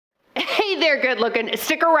there, good looking.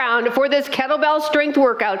 Stick around for this kettlebell strength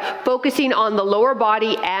workout, focusing on the lower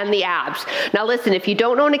body and the abs. Now listen, if you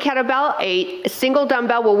don't own a kettlebell, a single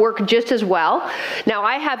dumbbell will work just as well. Now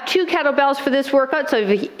I have 2 kettlebells for this workout, so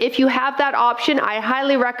if you have that option, I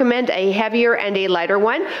highly recommend a heavier and a lighter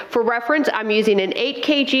one. For reference, I'm using an 8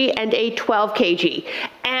 kg and a 12 kg.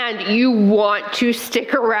 And you want to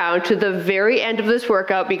stick around to the very end of this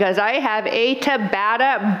workout because I have a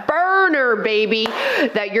Tabata burner, baby,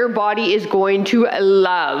 that your body is going to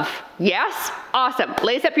love. Yes? Awesome.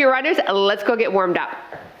 Lace up your runners. Let's go get warmed up.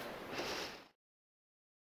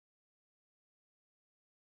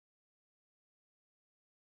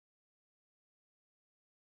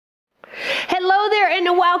 Hello there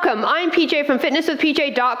and welcome. I'm PJ from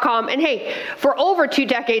fitnesswithpj.com, and hey, for over 2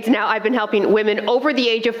 decades now, I've been helping women over the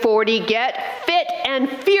age of 40 get fit and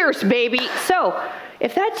fierce, baby. So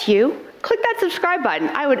if that's you, click that subscribe button.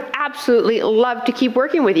 I would absolutely love to keep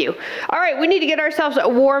working with you. All right, we need to get ourselves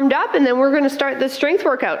warmed up, and then we're going to start the strength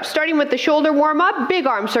workout. Starting with the shoulder warm up, big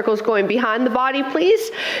arm circles going behind the body,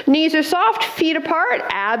 please. Knees are soft, feet apart,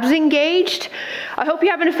 abs engaged. I hope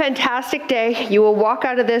you're having a fantastic day. You will walk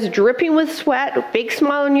out of this dripping with sweat, big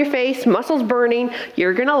smile on your face, muscles burning.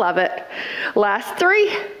 You're going to love it. Last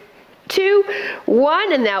 3, 2,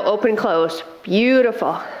 1, and now open, close.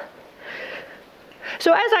 Beautiful.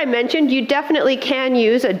 So as I mentioned, you definitely can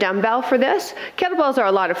use a dumbbell for this. Kettlebells are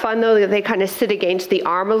a lot of fun though. They kind of sit against the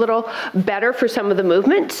arm a little better for some of the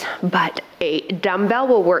movements, but a dumbbell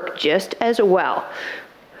will work just as well.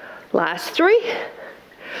 Last 3,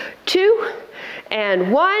 2,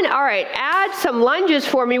 and 1. All right, add some lunges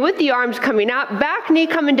for me with the arms coming up, back knee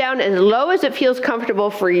coming down as low as it feels comfortable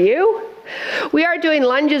for you. We are doing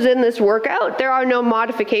lunges in this workout. There are no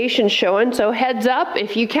modifications shown, so heads up,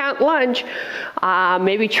 if you can't lunge,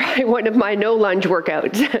 maybe try one of my no lunge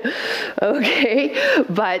workouts. Okay,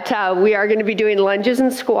 but we are going to be doing lunges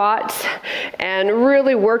and squats and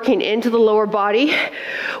really working into the lower body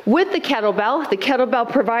with the kettlebell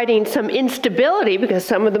providing some instability because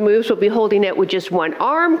some of the moves will be holding it with just one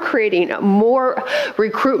arm, creating more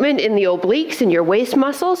recruitment in the obliques and your waist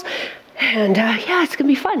muscles. And yeah, it's gonna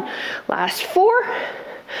be fun. Last 4,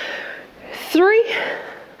 3,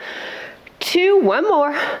 2, 1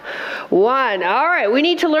 more, 1. All right, we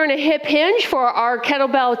need to learn a hip hinge for our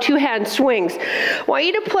kettlebell 2-hand swings. I want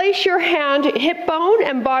you to place your hand hip bone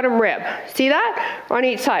and bottom rib. See that? On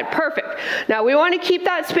each side, perfect. Now we want to keep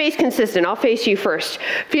that space consistent. I'll face you first.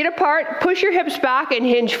 Feet apart, push your hips back and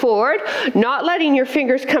hinge forward, not letting your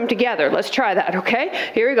fingers come together. Let's try that,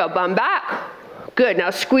 okay? Here we go, bum back. Good, now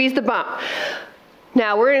squeeze the bump.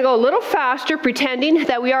 Now we're gonna go a little faster, pretending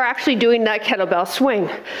that we are actually doing that kettlebell swing.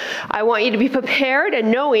 I want you to be prepared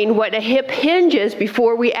and knowing what a hip hinge is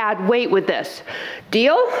before we add weight with this.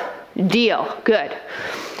 Deal? Deal, good.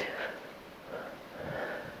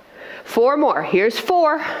 4 more, here's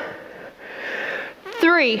 4,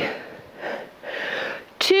 3,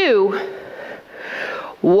 2,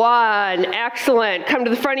 1. Excellent. Come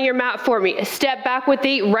to the front of your mat for me. Step back with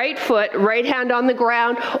the right foot, right hand on the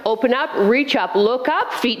ground. Open up, reach up, look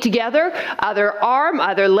up, feet together, other arm,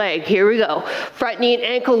 other leg. Here we go. Front knee and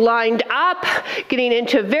ankle lined up, getting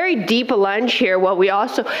into a very deep lunge here while we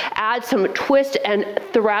also add some twist and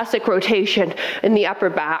thoracic rotation in the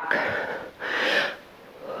upper back.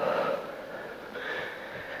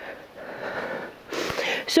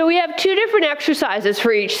 So we have 2 different exercises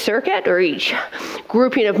for each circuit or each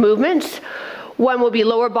grouping of movements. One will be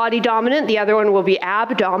lower body dominant, the other one will be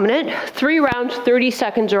ab dominant. 3 rounds, 30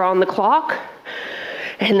 seconds are on the clock.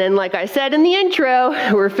 And then, like I said in the intro,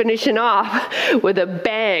 we're finishing off with a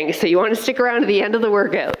bang. So you want to stick around to the end of the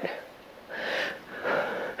workout.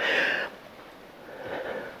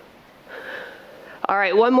 All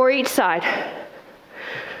right, 1 more each side.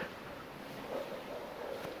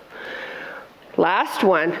 Last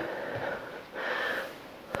one.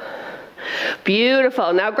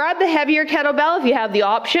 Beautiful. Now grab the heavier kettlebell if you have the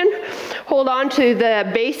option. Hold on to the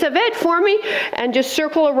base of it for me and just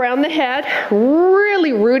circle around the head,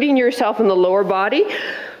 really rooting yourself in the lower body,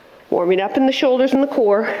 warming up in the shoulders and the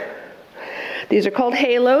core. These are called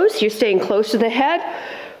halos. You're staying close to the head.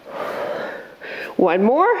 1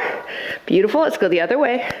 more. Beautiful. Let's go the other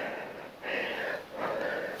way.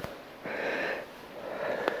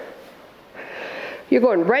 You're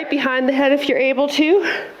going right behind the head if you're able to.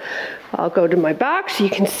 I'll go to my back so you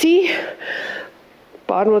can see.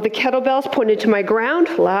 Bottom of the kettlebells pointed to my ground.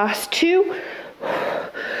 Last 2.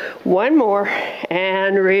 1 more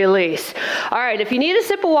and release. All right, if you need a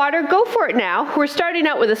sip of water, go for it now. We're starting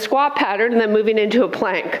out with a squat pattern and then moving into a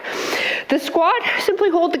plank. The squat, simply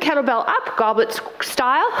hold the kettlebell up, goblet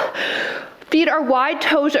style. Feet are wide,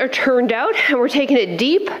 toes are turned out, and we're taking it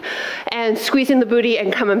deep and squeezing the booty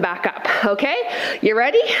and coming back up, okay? You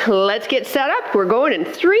ready? Let's get set up. We're going in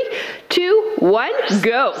 3, 2, 1,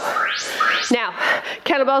 go. Now,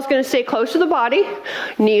 kettlebell's gonna stay close to the body.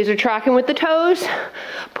 Knees are tracking with the toes,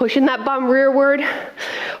 pushing that bum rearward.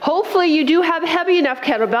 Hopefully you do have a heavy enough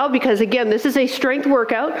kettlebell because again, this is a strength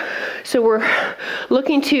workout. So we're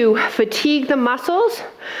looking to fatigue the muscles.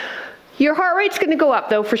 Your heart rate's gonna go up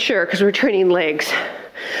though for sure because we're training legs.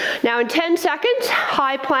 Now in 10 seconds,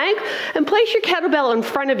 high plank, and place your kettlebell in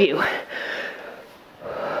front of you.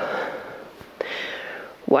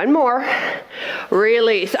 One more,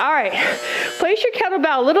 release. All right, place your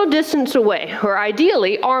kettlebell a little distance away, or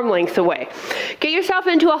ideally arm length away. Get yourself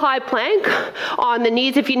into a high plank, on the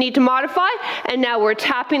knees if you need to modify, and now we're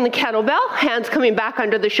tapping the kettlebell, hands coming back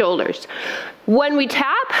under the shoulders. When we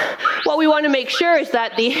tap, what we want to make sure is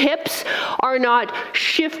that the hips are not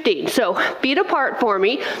shifting. So feet apart for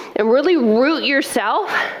me and really root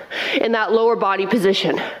yourself in that lower body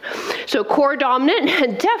position. So core dominant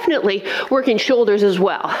and definitely working shoulders as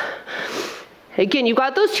well. Again, you've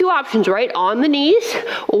got those two options, right? On the knees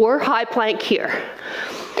or high plank here.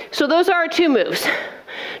 So those are our two moves.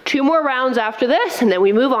 2 more rounds after this and then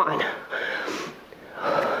we move on.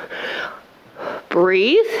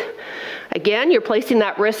 Breathe. Again, you're placing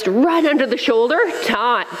that wrist right under the shoulder.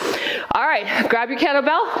 Time. All right, grab your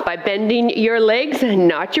kettlebell by bending your legs and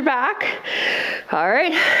not your back. All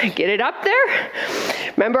right, get it up there.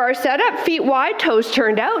 Remember our setup, feet wide, toes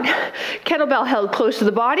turned out. Kettlebell held close to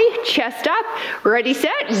the body, chest up, ready,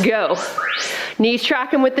 set, go. Knees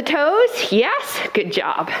tracking with the toes. Yes, good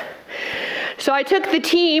job. So I took the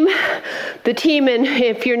team in,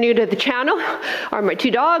 if you're new to the channel, are my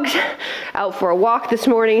 2 dogs, out for a walk this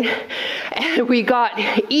morning, and we got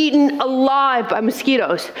eaten alive by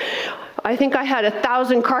mosquitoes. I think I had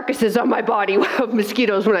 1,000 carcasses on my body of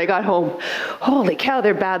mosquitoes when I got home. Holy cow,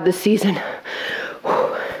 they're bad this season.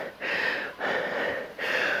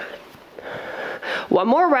 One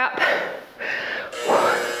more rep.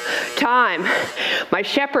 Time. My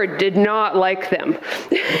shepherd did not like them.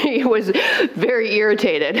 He was very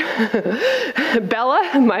irritated.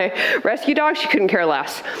 Bella, my rescue dog, she couldn't care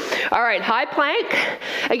less. All right, high plank.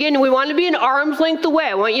 Again, we want to be an arm's length away.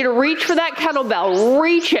 I want you to reach for that kettlebell.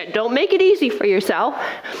 Reach it. Don't make it easy for yourself.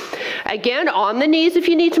 Again, on the knees if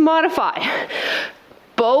you need to modify.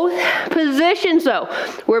 Both positions though,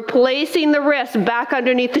 we're placing the wrist back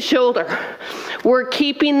underneath the shoulder. We're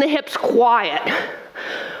keeping the hips quiet.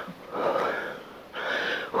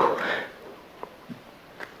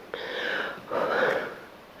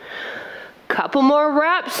 Couple more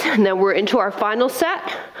reps and then we're into our final set.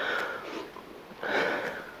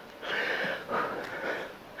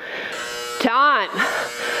 Time.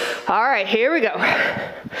 All right, here we go.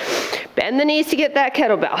 Bend the knees to get that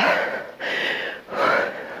kettlebell.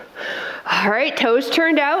 All right, toes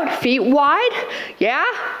turned out, feet wide. Yeah,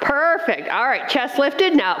 perfect. All right, chest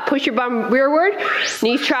lifted. Now push your bum rearward,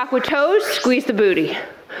 knees track with toes, squeeze the booty.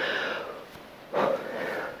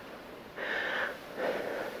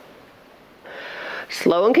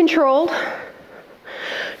 Slow and controlled.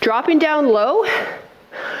 Dropping down low.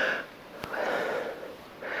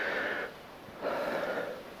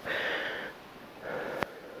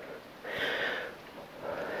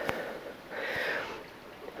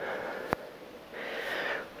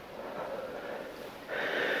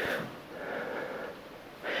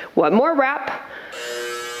 One more rep.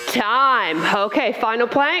 Time. Okay, final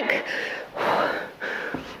plank.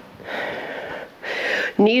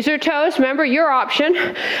 Knees or toes, remember your option.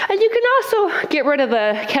 And you can also get rid of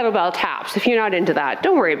the kettlebell taps if you're not into that.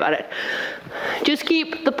 Don't worry about it. Just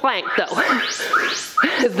keep the plank though.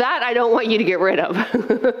 That I don't want you to get rid of.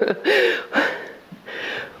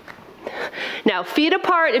 Now feet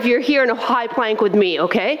apart if you're here in a high plank with me,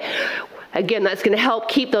 okay? Again, that's gonna help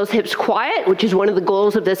keep those hips quiet, which is one of the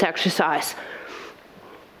goals of this exercise.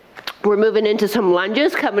 We're moving into some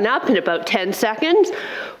lunges coming up in about 10 seconds.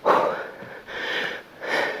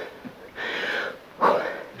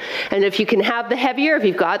 And if you can have the heavier, if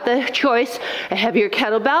you've got the choice, a heavier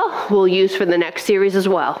kettlebell, we'll use for the next series as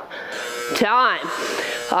well. Time.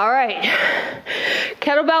 All right.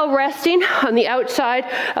 Kettlebell resting on the outside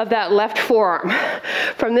of that left forearm.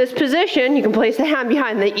 From this position, you can place the hand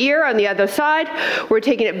behind the ear on the other side. We're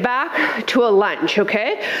taking it back to a lunge,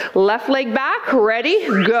 okay? Left leg back, ready,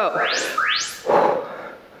 go.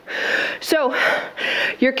 So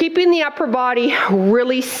you're keeping the upper body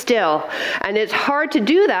really still, and it's hard to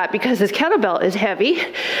do that because this kettlebell is heavy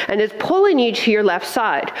and it's pulling you to your left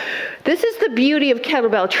side. This is the beauty of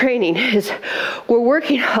kettlebell training, is we're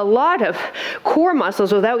working a lot of core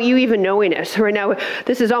muscles without you even knowing it. So right now,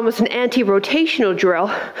 this is almost an anti-rotational drill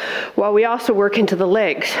while we also work into the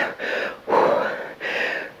legs.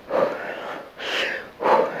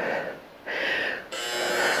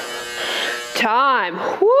 Time.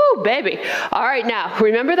 Woo, baby. All right, now,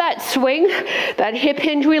 remember that swing, that hip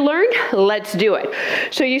hinge we learned? Let's do it.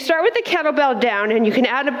 So you start with the kettlebell down, and you can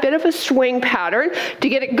add a bit of a swing pattern to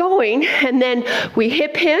get it going, and then we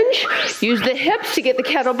hip hinge, use the hips to get the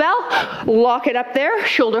kettlebell, lock it up there,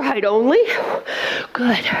 shoulder height only.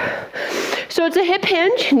 Good. So it's a hip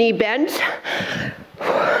hinge, knee bends.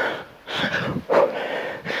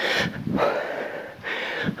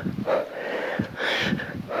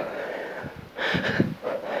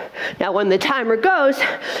 Now when the timer goes,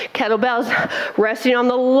 kettlebell's resting on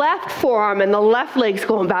the left forearm and the left leg's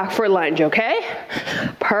going back for a lunge, okay?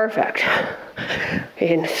 Perfect.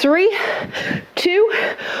 In 3, 2,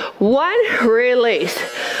 1, release.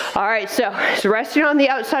 All right, so it's resting on the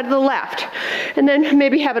outside of the left. And then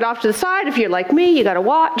maybe have it off to the side. If you're like me, you gotta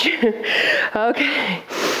watch. Okay.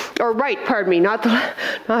 Or right, pardon me, not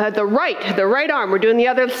the right arm. We're doing the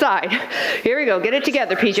other side. Here we go, get it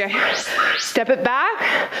together, PJ. Step it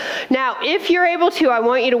back. Now, if you're able to, I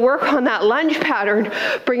want you to work on that lunge pattern,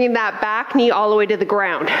 bringing that back knee all the way to the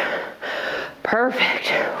ground.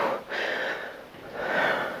 Perfect.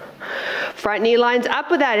 Front knee lines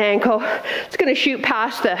up with that ankle. It's gonna shoot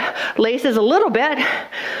past the laces a little bit.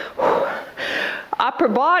 Upper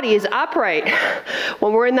body is upright.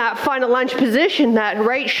 When we're in that final lunge position, that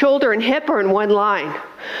right shoulder and hip are in one line.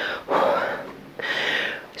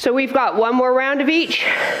 So we've got one more round of each.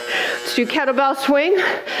 Let's do kettlebell swing.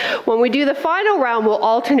 When we do the final round, we'll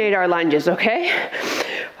alternate our lunges, okay?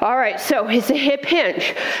 All right, so it's a hip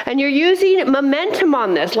hinge, and you're using momentum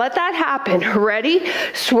on this. Let that happen. Ready?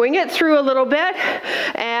 Swing it through a little bit,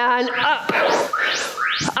 and up.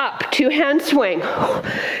 Up, two-hand swing.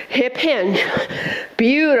 Hip hinge.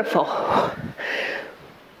 Beautiful.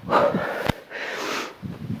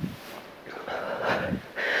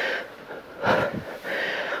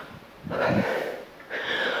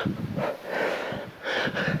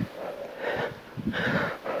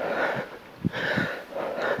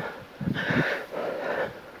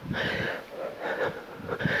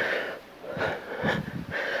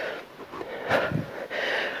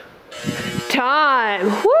 Time.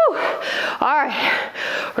 Woo! All right.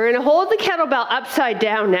 We're going to hold the kettlebell upside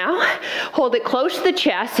down now. Hold it close to the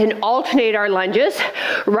chest and alternate our lunges,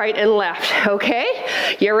 right and left. Okay?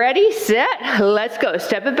 You ready? Set. Let's go.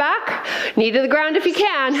 Step it back. Knee to the ground if you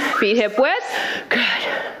can. Feet hip width. Good.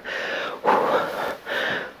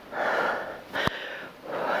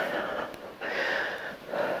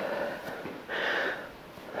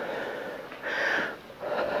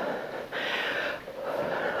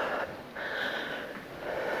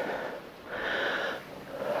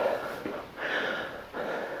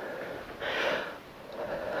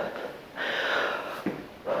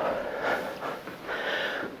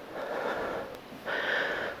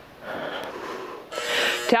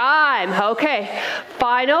 Time. Okay.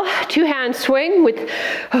 Final two-hand swing with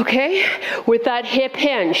that hip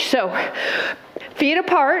hinge. So feet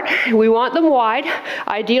apart. We want them wide,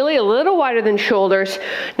 ideally a little wider than shoulders.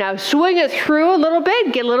 Now swing it through a little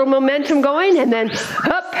bit, get a little momentum going, and then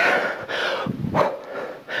up.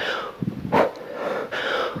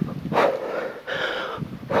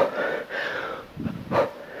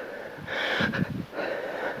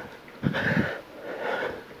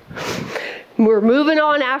 We're moving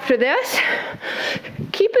on after this.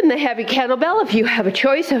 Keeping the heavy kettlebell if you have a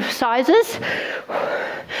choice of sizes.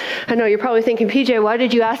 I know you're probably thinking, PJ, why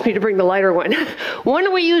did you ask me to bring the lighter one? When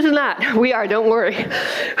are we using that? We are, don't worry.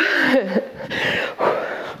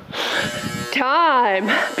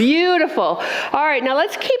 Time. Beautiful. All right, now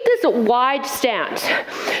let's keep this wide stance.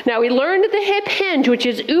 Now we learned the hip hinge, which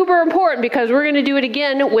is uber important because we're going to do it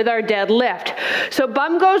again with our deadlift. So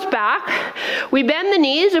bum goes back. We bend the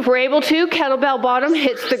knees if we're able to. Kettlebell bottom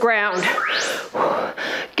hits the ground.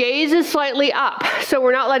 Gaze is slightly up, so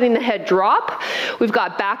we're not letting the head drop. We've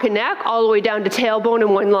got back and neck all the way down to tailbone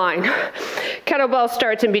in one line. Kettlebell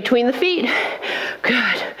starts in between the feet.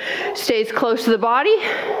 Good. Stays close to the body.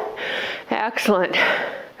 Excellent.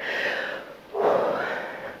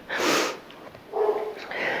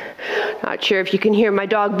 Not sure if you can hear my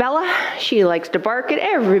dog Bella. She likes to bark at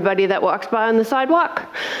everybody that walks by on the sidewalk.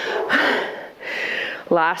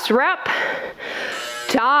 Last rep.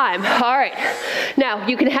 Time. All right. Now,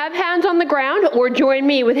 you can have hands on the ground or join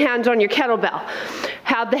me with hands on your kettlebell.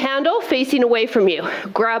 Have the handle facing away from you.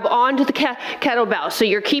 Grab onto the kettlebell. So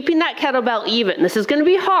you're keeping that kettlebell even. This is going to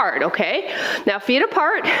be hard, okay? Now, feet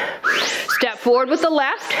apart. Step forward with the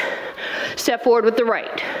left. Step forward with the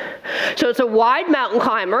right. So it's a wide mountain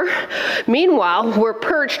climber. Meanwhile, we're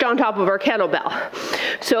perched on top of our kettlebell.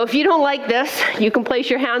 So if you don't like this, you can place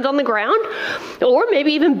your hands on the ground, or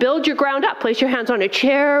maybe even build your ground up. Place your hands on a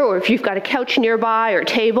chair, or if you've got a couch nearby or a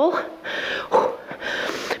table.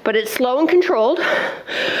 But it's slow and controlled.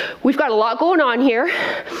 We've got a lot going on here.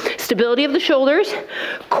 Stability of the shoulders,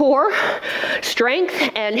 core, strength,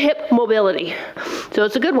 and hip mobility. So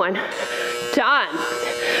it's a good one. Time.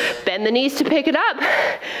 Bend the knees to pick it up.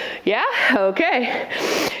 Yeah? Okay.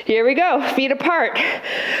 Here we go. Feet apart.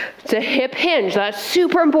 It's a hip hinge. That's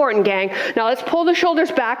super important, gang. Now let's pull the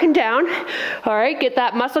shoulders back and down. All right, get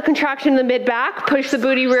that muscle contraction in the mid-back. Push the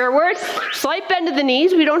booty rearward. Slight bend of the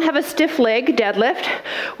knees. We don't have a stiff leg deadlift.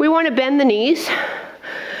 We want to bend the knees.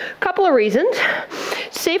 Couple of reasons.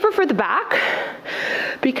 Safer for the back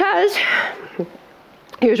because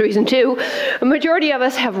here's reason two. A majority of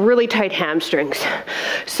us have really tight hamstrings.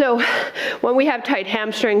 So when we have tight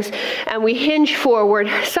hamstrings and we hinge forward,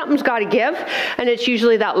 something's got to give, and it's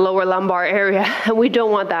usually that lower lumbar area, and we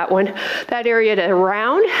don't want that one, that area to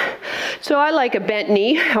round. So I like a bent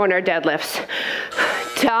knee on our deadlifts.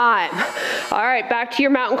 Time. All right, back to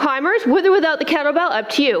your mountain climbers. With or without the kettlebell, up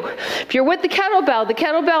to you. If you're with the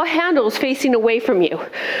kettlebell handle is facing away from you.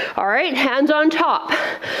 All right, hands on top,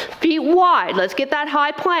 feet wide. Let's get that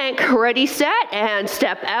high plank. Ready, set, and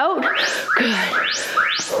step out. Good.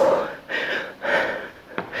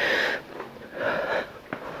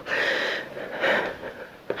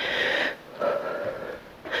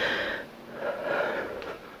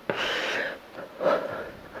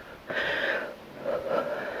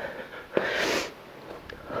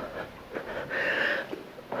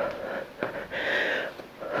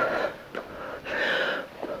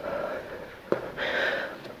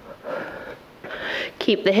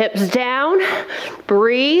 Keep the hips down,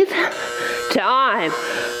 breathe, time.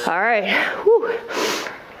 All right, whew.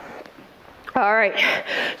 All right,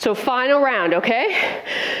 so final round, okay?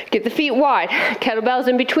 Get the feet wide, kettlebells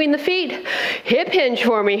in between the feet, hip hinge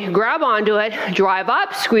for me, grab onto it, drive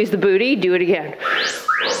up, squeeze the booty, do it again.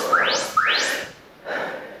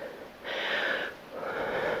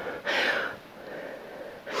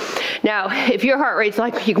 Now, if your heart rate's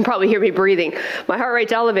like, you can probably hear me breathing. My heart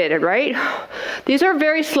rate's elevated, right? These are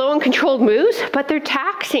very slow and controlled moves, but they're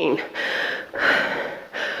taxing.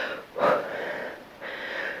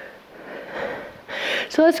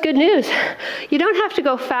 So that's good news. You don't have to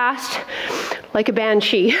go fast like a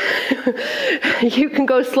banshee. You can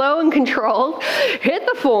go slow and controlled, hit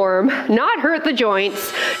the form, not hurt the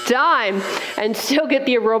joints, time, and still get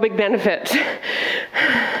the aerobic benefits.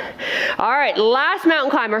 All right, last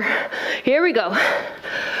mountain climber. Here we go.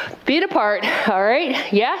 Feet apart, all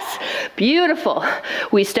right? Yes, beautiful.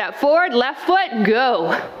 We step forward, left foot,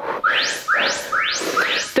 go.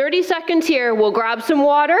 30 seconds here, we'll grab some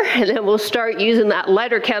water, and then we'll start using that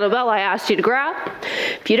lighter kettlebell I asked you to grab.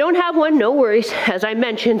 If you don't have one, no worries. As I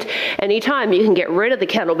mentioned, anytime you can get rid of the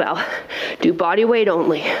kettlebell. Do body weight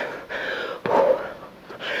only.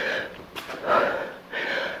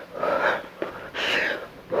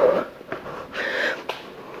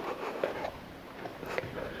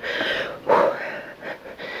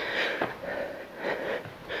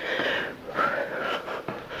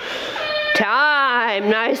 Time,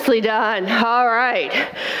 nicely done. All right,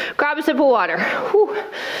 grab a sip of water. Whew.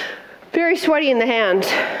 Very sweaty in the hands.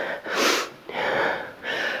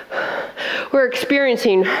 We're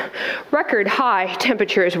experiencing record high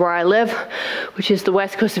temperatures where I live, which is the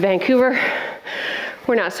west coast of Vancouver.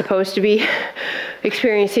 We're not supposed to be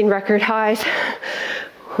experiencing record highs.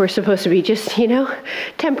 We're supposed to be just, you know,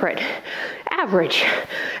 temperate, average.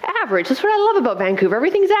 Average, that's what I love about Vancouver.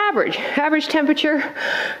 Everything's average. Average temperature,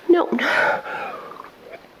 no.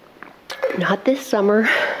 Not this summer.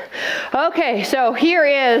 Okay, so here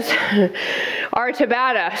is our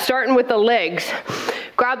Tabata, starting with the legs.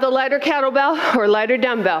 Grab the lighter kettlebell or lighter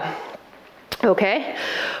dumbbell. Okay,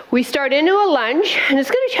 we start into a lunge, and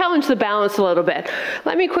it's going to challenge the balance a little bit.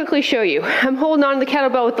 Let me quickly show you. I'm holding on to the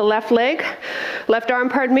kettlebell with the left leg, left arm,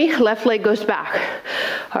 pardon me, left leg goes back.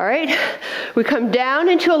 All right, we come down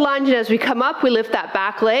into a lunge, and as we come up, we lift that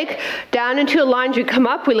back leg. Down into a lunge, we come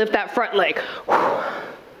up, we lift that front leg.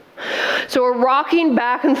 So we're rocking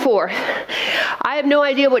back and forth. I have no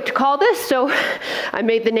idea what to call this, so I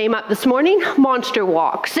made the name up this morning, monster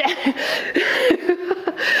walks.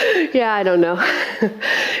 Yeah, I don't know.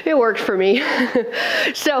 It worked for me.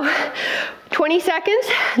 So 20 seconds,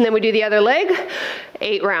 and then we do the other leg,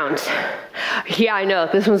 8 rounds. Yeah, I know,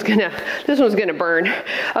 this one's gonna burn.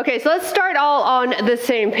 Okay, so let's start all on the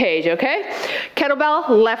same page, okay? Kettlebell,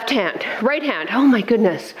 left hand, right hand. Oh my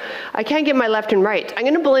goodness, I can't get my left and right. I'm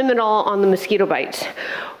gonna blame it all on the mosquito bites.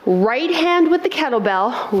 Right hand with the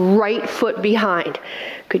kettlebell, right foot behind.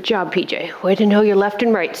 Good job, PJ. Way to know your left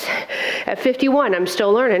and rights. At 51, I'm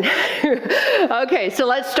still learning. Okay, so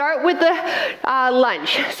let's start with the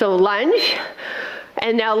lunge. So lunge,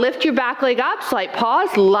 and now lift your back leg up, slight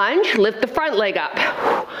pause, lunge, lift the front leg up.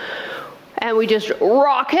 And we just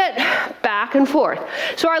rock it back and forth.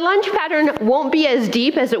 So our lunge pattern won't be as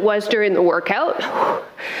deep as it was during the workout.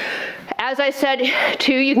 As I said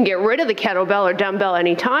too, you can get rid of the kettlebell or dumbbell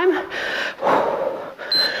anytime.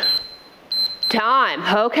 Time,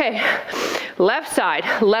 okay. Left side,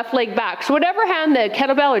 left leg back. So whatever hand the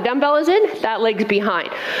kettlebell or dumbbell is in, that leg's behind.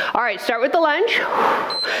 All right, start with the lunge.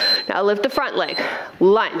 Now lift the front leg,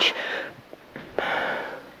 lunge.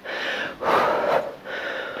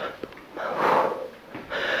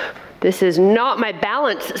 This is not my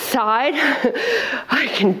balance side. I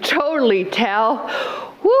can totally tell.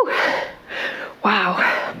 Woo. Wow.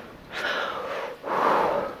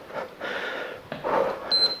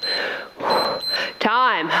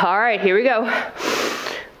 Time. All right, here we go.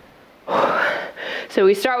 So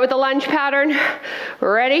we start with the lunge pattern.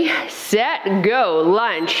 Ready, set, go.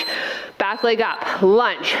 Lunge. Back leg up.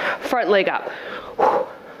 Lunge. Front leg up.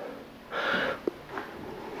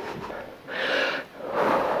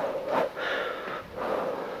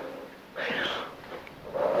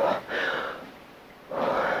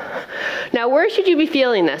 Now, where should you be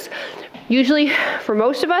feeling this? Usually, for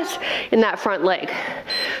most of us, in that front leg.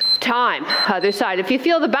 Time, other side. If you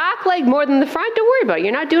feel the back leg more than the front, don't worry about it.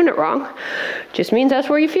 You're not doing it wrong. Just means that's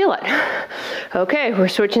where you feel it. Okay, we're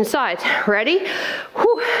switching sides. Ready?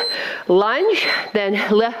 Whew. Lunge, then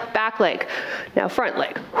left back leg. Now front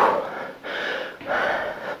leg.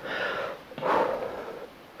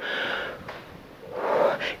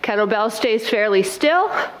 Kettlebell stays fairly still.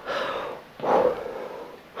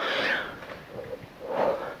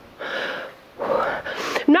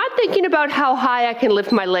 Not thinking about how high I can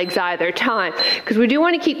lift my legs either. Time, because we do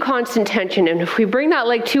want to keep constant tension, and if we bring that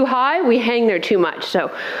leg too high, we hang there too much.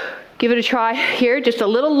 So give it a try here, just a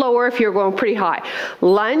little lower if you're going pretty high.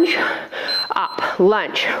 Lunge, up,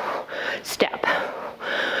 lunge, step.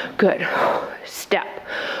 Good, step.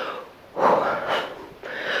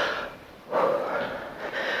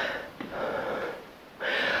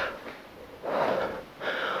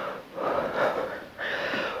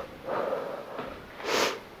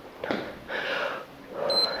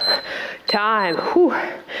 Time. Whew.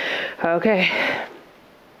 Okay.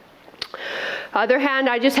 Other hand,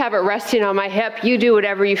 I just have it resting on my hip. You do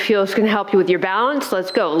whatever you feel is going to help you with your balance. Let's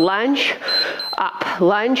go. Lunge, up,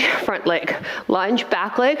 lunge, front leg. Lunge,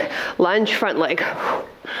 back leg, lunge, front leg.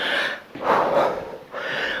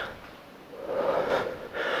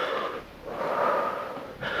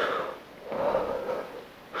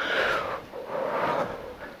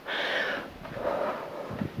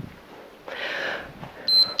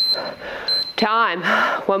 Time.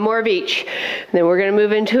 One more of each. And then we're going to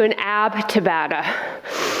move into an ab Tabata.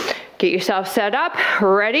 Get yourself set up,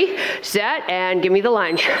 ready, set, and give me the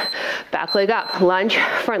lunge. Back leg up, lunge,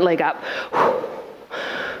 front leg up.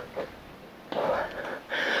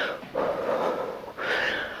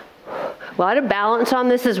 A lot of balance on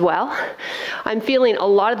this as well. I'm feeling a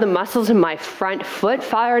lot of the muscles in my front foot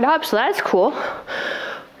fired up, so that's cool.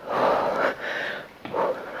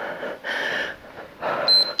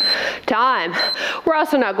 Time. We're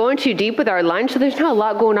also not going too deep with our lunge, so there's not a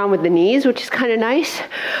lot going on with the knees, which is kind of nice.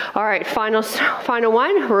 All right, final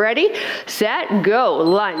one. Ready, set, go.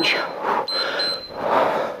 Lunge.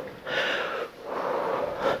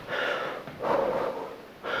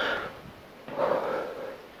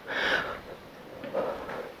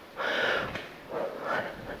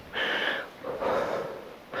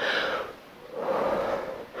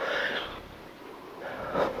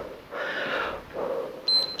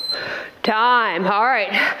 Time. All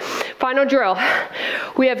right, final drill.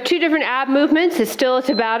 We have two different ab movements. It's still a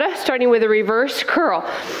Tabata, starting with a reverse curl.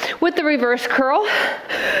 With the reverse curl,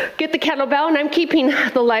 get the kettlebell, and I'm keeping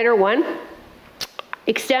the lighter one.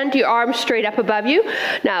 Extend your arms straight up above you.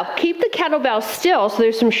 Now, keep the kettlebell still, so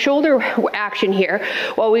there's some shoulder action here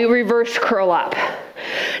while we reverse curl up.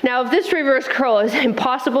 Now, if this reverse curl is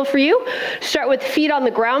impossible for you, start with feet on the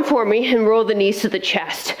ground for me and roll the knees to the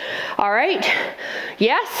chest. All right?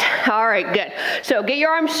 Yes? All right, good. So get your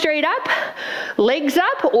arms straight up, legs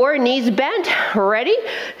up or knees bent. Ready,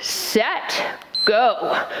 set,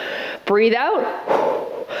 Go. Breathe out.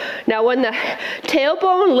 Now when the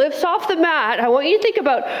tailbone lifts off the mat, I want you to think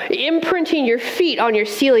about imprinting your feet on your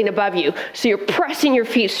ceiling above you. So you're pressing your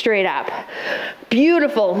feet straight up.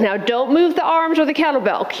 Beautiful. Now don't move the arms or the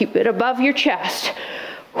kettlebell. Keep it above your chest.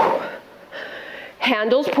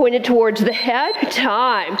 Handles pointed towards the head.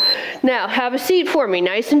 Time. Now have a seat for me,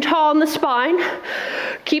 nice and tall in the spine.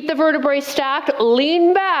 Keep the vertebrae stacked,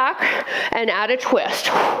 lean back, and add a twist.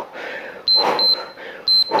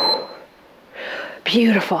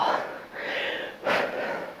 Beautiful.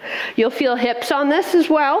 You'll feel hips on this as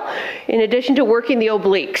well, in addition to working the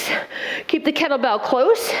obliques. Keep the kettlebell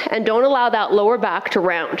close and don't allow that lower back to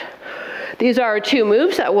round. These are our 2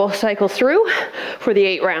 moves that we'll cycle through for the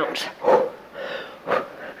 8 rounds.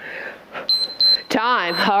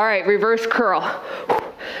 Time. All right, reverse curl.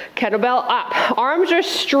 Kettlebell up. Arms are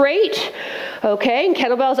straight. Okay, and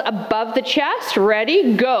kettlebell's above the chest.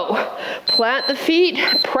 Ready? Go. Plant the feet.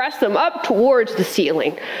 Press them up towards the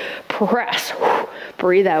ceiling. Press.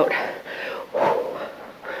 Breathe out.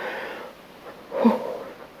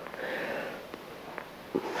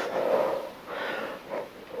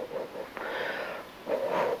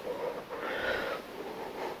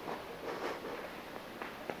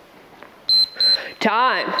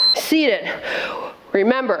 Time. Seated.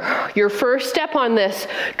 Remember, your first step on this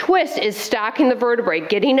twist is stacking the vertebrae,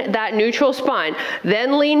 getting that neutral spine.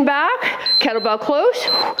 Then lean back, kettlebell close.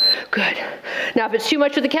 Good. Now if it's too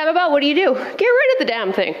much with the kettlebell, what do? Get rid of the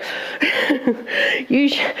damn thing.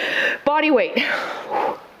 Use body weight.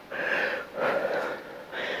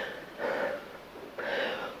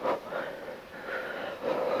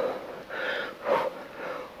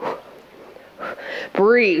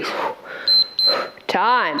 Breathe.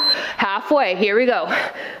 Time. Halfway. Here we go.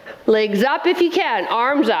 Legs up if you can.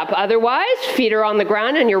 Arms up. Otherwise, feet are on the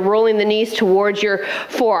ground and you're rolling the knees towards your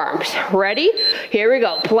forearms. Ready? Here we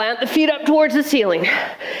go. Plant the feet up towards the ceiling.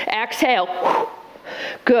 Exhale.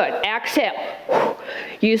 Good. Exhale.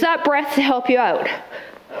 Use that breath to help you out.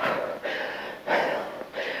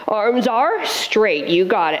 Arms are straight. You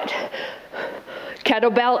got it.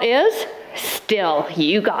 Kettlebell is still.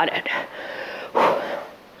 You got it.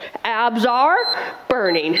 Abs are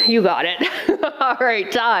burning. You got it. All right,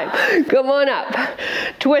 time. Come on up.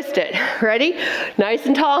 Twist it. Ready? Nice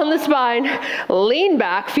and tall in the spine. Lean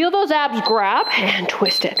back. Feel those abs grab and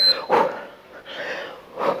twist it.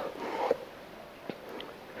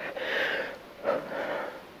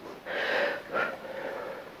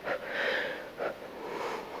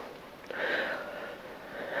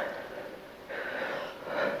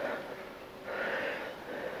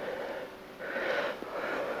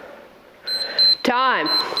 Time.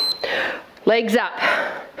 Legs up.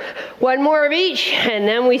 One more of each, and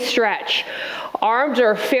then we stretch. Arms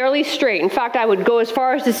are fairly straight. In fact, I would go as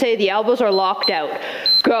far as to say the elbows are locked out.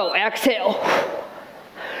 Go. Exhale.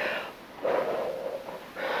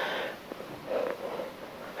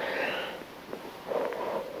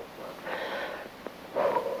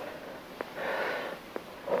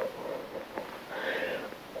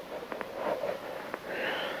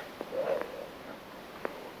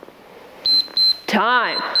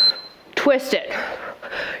 Time. Twist it.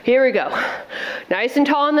 Here we go. Nice and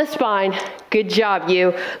tall in the spine. Good job,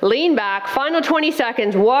 you. Lean back. Final 20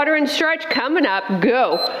 seconds. Water and stretch coming up.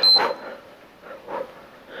 Go.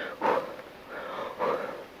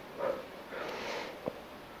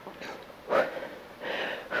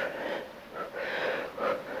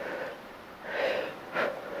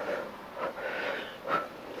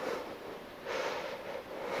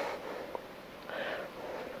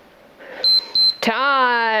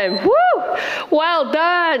 Time. Woo! Well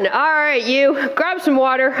done. All right, you. Grab some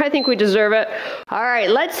water. I think we deserve it. All right,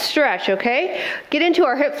 let's stretch, okay? Get into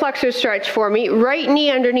our hip flexor stretch for me. Right knee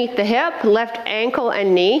underneath the hip, left ankle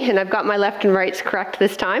and knee, and I've got my left and rights correct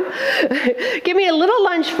this time. Give me a little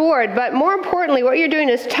lunge forward, but more importantly, what you're doing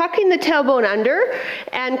is tucking the tailbone under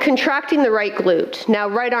and contracting the right glute. Now,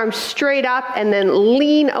 right arm straight up and then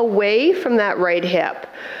lean away from that right hip.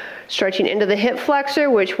 Stretching into the hip flexor,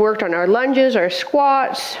 which worked on our lunges, our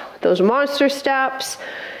squats, those monster steps,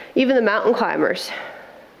 even the mountain climbers.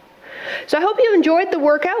 So I hope you enjoyed the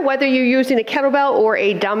workout, whether you're using a kettlebell or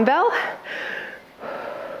a dumbbell.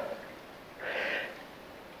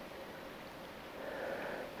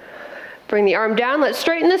 Bring the arm down. Let's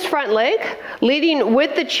straighten this front leg, leading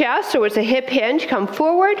with the chest, so it's a hip hinge. Come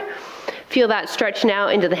forward. Feel that stretch now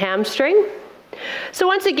into the hamstring. So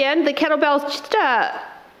once again, the kettlebell is just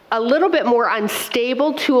a little bit more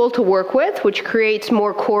unstable tool to work with, which creates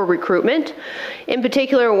more core recruitment. In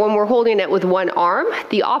particular, when we're holding it with one arm,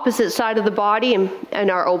 the opposite side of the body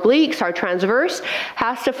and our obliques, our transverse,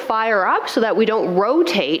 has to fire up so that we don't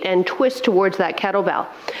rotate and twist towards that kettlebell.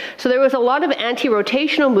 So there was a lot of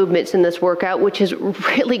anti-rotational movements in this workout, which is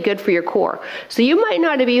really good for your core. So you might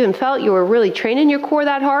not have even felt you were really training your core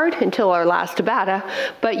that hard until our last Tabata,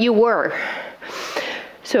 but you were.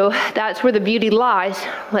 So that's where the beauty lies.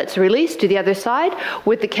 Let's release to the other side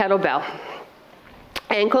with the kettlebell.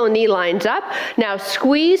 Ankle and knee lines up. Now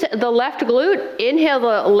squeeze the left glute, inhale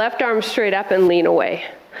the left arm straight up and lean away.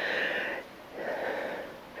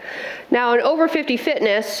 Now in Over 50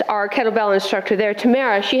 Fitness, our kettlebell instructor there,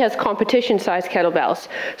 Tamara, she has competition size kettlebells.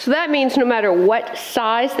 So that means no matter what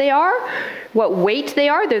size they are, what weight they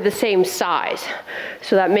are, they're the same size.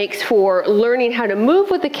 So that makes for learning how to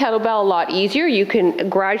move with the kettlebell a lot easier. You can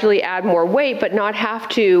gradually add more weight, but not have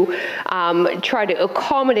to try to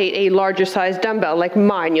accommodate a larger size dumbbell like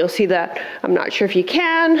mine. You'll see that, I'm not sure if you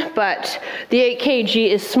can, but the 8 kg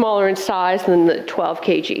is smaller in size than the 12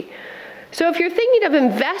 kg. So if you're thinking of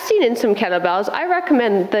investing in some kettlebells, I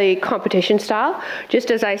recommend the competition style. Just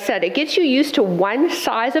as I said, it gets you used to one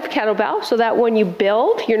size of kettlebell so that when you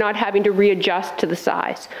build, you're not having to readjust to the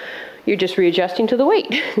size. You're just readjusting to the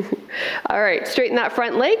weight. All right, straighten that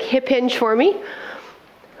front leg, hip hinge for me.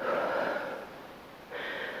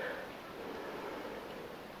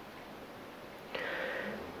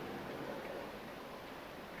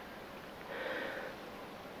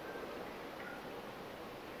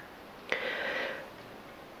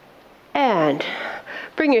 And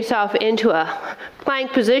bring yourself into a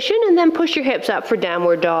plank position and then push your hips up for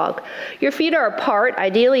downward dog. Your feet are apart,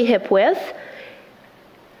 ideally hip width.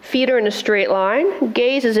 Feet are in a straight line.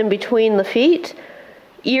 Gaze is in between the feet.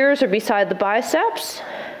 Ears are beside the biceps.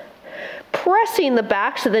 Pressing the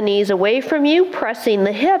backs of the knees away from you, pressing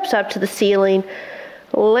the hips up to the ceiling,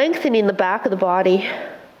 lengthening the back of the body.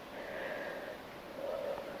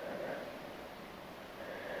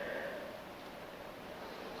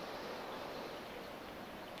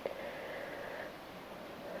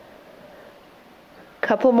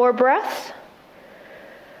 Couple more breaths.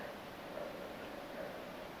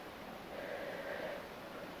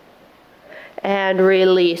 And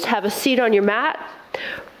release. Have a seat on your mat.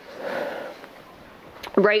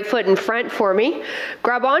 Right foot in front for me.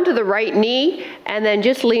 Grab onto the right knee and then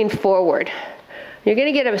just lean forward. You're going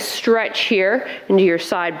to get a stretch here into your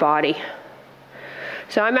side body.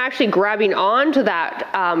 So I'm actually grabbing onto that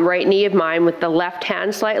right knee of mine with the left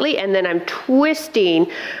hand slightly, and then I'm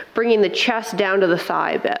twisting, bringing the chest down to the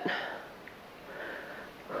thigh a bit.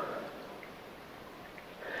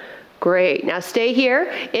 Great, now stay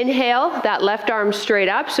here. Inhale, that left arm straight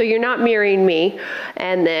up, so you're not mirroring me.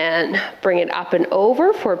 And then bring it up and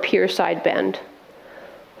over for a pure side bend.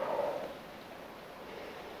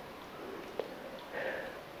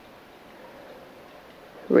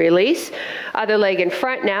 Release. Other leg in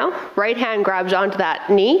front now. Right hand grabs onto that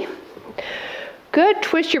knee. Good.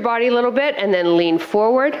 Twist your body a little bit and then lean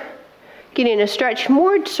forward. Getting a stretch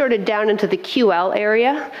more sort of down into the QL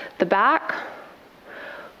area, the back.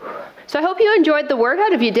 So I hope you enjoyed the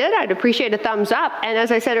workout. If you did, I'd appreciate a thumbs up. And as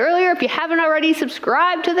I said earlier, if you haven't already,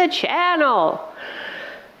 subscribe to the channel.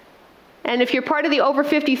 And if you're part of the Over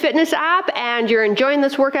 50 Fitness app and you're enjoying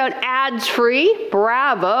this workout ads-free,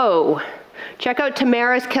 bravo. Check out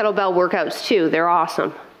Tamara's kettlebell workouts too. They're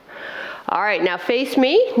awesome. All right, now face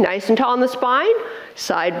me, nice and tall in the spine,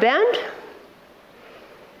 side bend.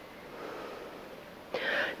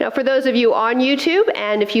 Now for those of you on YouTube,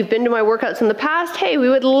 and if you've been to my workouts in the past, hey, we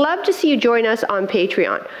would love to see you join us on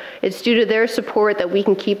Patreon. It's due to their support that we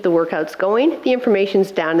can keep the workouts going. The information's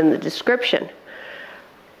down in the description.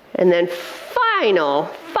 And then final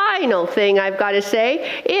thing I've got to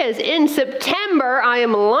say is in September, I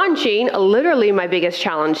am launching literally my biggest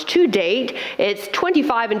challenge to date. It's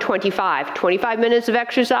 25 and 25. 25 minutes of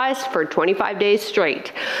exercise for 25 days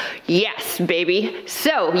straight. Yes, baby.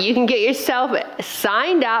 So you can get yourself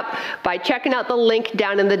signed up by checking out the link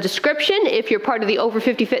down in the description. If you're part of the Over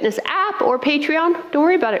 50 Fitness app or Patreon, don't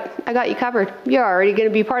worry about it. I got you covered. You're already going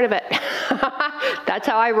to be part of it. That's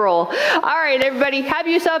how I roll. All right, everybody, have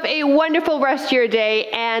yourself a wonderful rest of your day,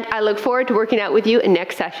 and I look forward to working out with you in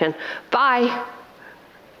next session. Bye.